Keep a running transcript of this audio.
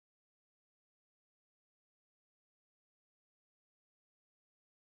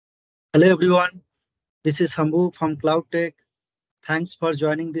Hello everyone, this is Hambu from Cloud Tech. Thanks for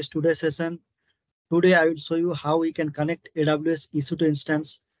joining this today's session. Today I will show you how we can connect AWS EC2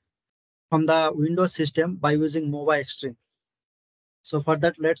 instance from the Windows system by using MobaXterm. So for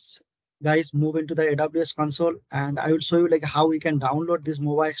that, let's guys move into the AWS console and I will show you like how we can download this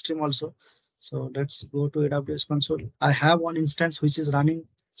MobaXterm also. So let's go to AWS console. I have one instance which is running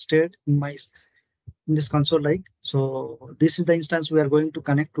straight in this console like. So this is the instance we are going to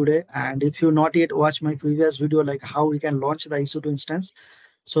connect today. And if you not yet watch my previous video like how we can launch the EC2 instance,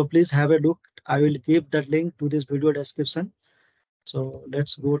 so please have a look. I will give the link to this video description. So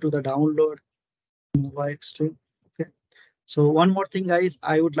let's go to the download MobaXterm. Okay. So one more thing, guys,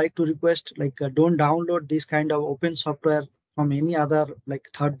 I would like to request like don't download this kind of open software from any other like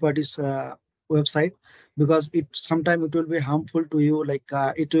third parties website, because it sometimes it will be harmful to you. Like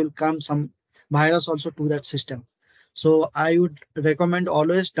it will come some virus also to that system. So I would recommend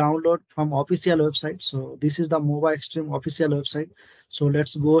always download from official website. So this is the MobaXterm official website. So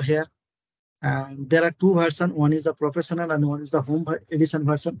let's go here. And there are two versions. One is the professional and one is the home edition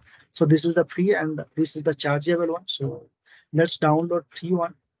version. So this is the free and this is the chargeable one. So let's download free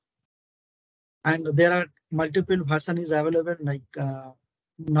one. And there are multiple version is available. Like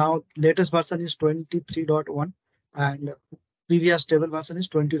now latest version is 23.1 and previous stable version is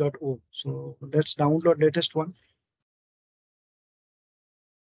 20.0. So let's download latest one.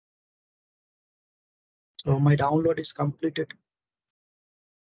 So my download is completed.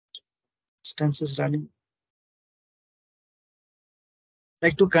 Instance is running.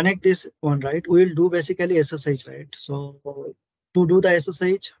 Like to connect this one, right? We'll do basically SSH, right? So to do the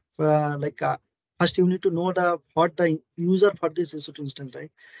SSH, first you need to know what the user for this EC2 instance,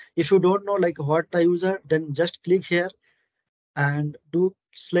 right? If you don't know like what the user, then just click here and do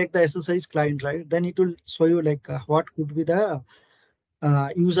select the SSH client, right? Then it will show you like what could be the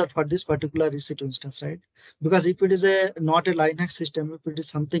user for this particular EC2 instance, right? Because if it is a not a Linux system, if it is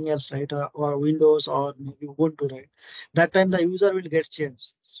something else, right, or Windows or maybe Ubuntu, right, that time the user will get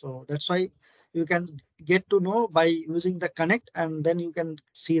changed. So that's why you can get to know by using the connect, and then you can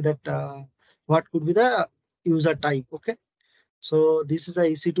see that what could be the user type. Okay, so this is a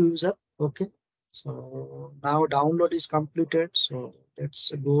EC2 user. Okay, so now download is completed. So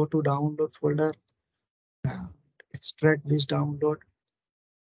let's go to download folder and extract this download.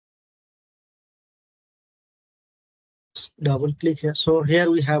 Double click here. So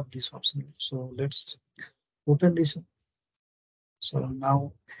here we have this option. So let's open this. So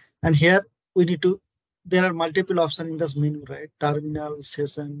now, and here we need to, there are multiple options in this menu, right? Terminal,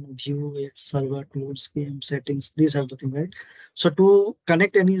 session, view, server, tools, game, settings. These are the things, right? So to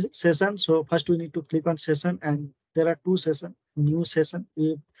connect any session, so first we need to click on session, and there are two session, new session.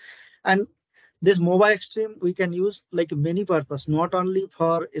 And this MobaXterm we can use like many purpose, not only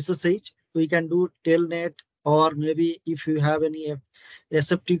for SSH, we can do telnet, or maybe if you have any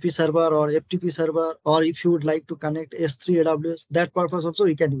SFTP server or FTP server, or if you would like to connect S3 AWS, that purpose also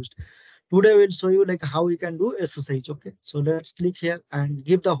we can use. Today we'll show you like how we can do SSH. Okay, so let's click here and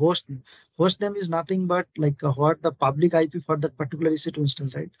give the host name. Host name is nothing but like what the public IP for that particular EC2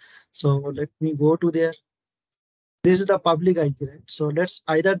 instance, right? So let me go to there. This is the public IP, right? So let's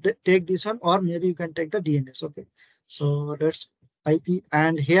either take this one or maybe you can take the DNS. Okay, so let's IP,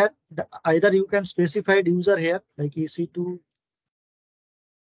 and here either you can specify the user here like EC2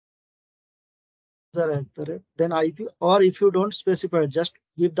 user at the rate, then IP, or if you don't specify, just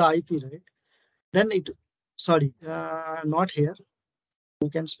give the IP, right? Then it, sorry, not here. You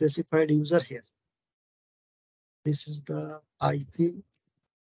can specify the user here. This is the IP.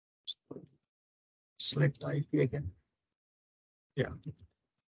 Select the IP again. Yeah.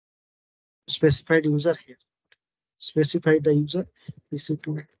 Specify the user here. Specify the user.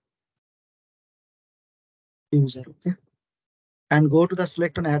 EC2 user. Okay. And go to the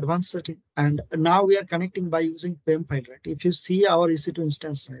select on advanced setting. And now we are connecting by using PEM file, right? If you see our EC2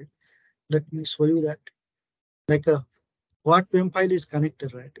 instance, right? Let me show you that. Like what PEM file is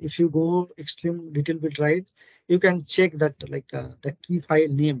connected, right? If you go extreme little bit right, you can check that like the key file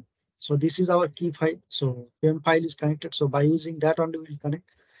name. So this is our key file. So PEM file is connected. So by using that only we will connect.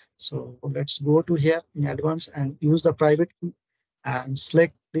 So let's go to here in advanced and use the private key and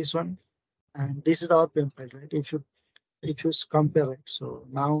select this one. And this is our PEM file, right? If you compare it. So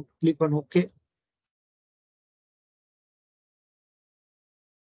now click on OK.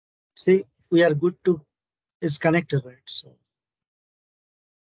 See, we are good to, it's connected, right? So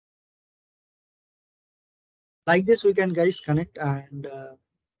like this we can guys connect, and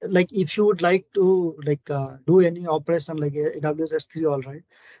like if you would like to like do any operation like AWS S3, all right,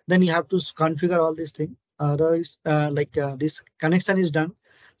 then you have to configure all these things. Otherwise, this connection is done.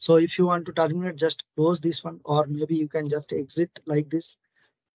 So if you want to terminate, just close this one, or maybe you can just exit like this.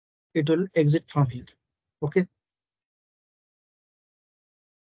 It will exit from here. Okay.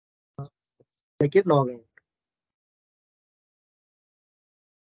 Like it log out.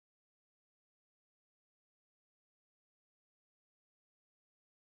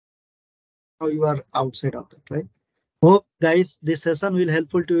 Now you are outside of that, right? Hope guys this session will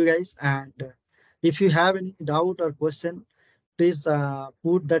helpful to you guys, and if you have any doubt or question, please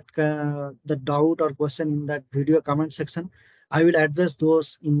put the doubt or question in that video comment section. I will address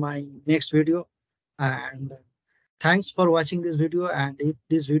those in my next video. And thanks for watching this video, and if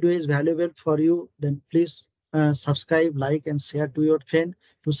this video is valuable for you, then please subscribe, like and share to your friend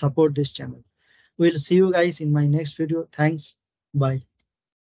to support this channel. We'll see you guys in my next video. Thanks. Bye.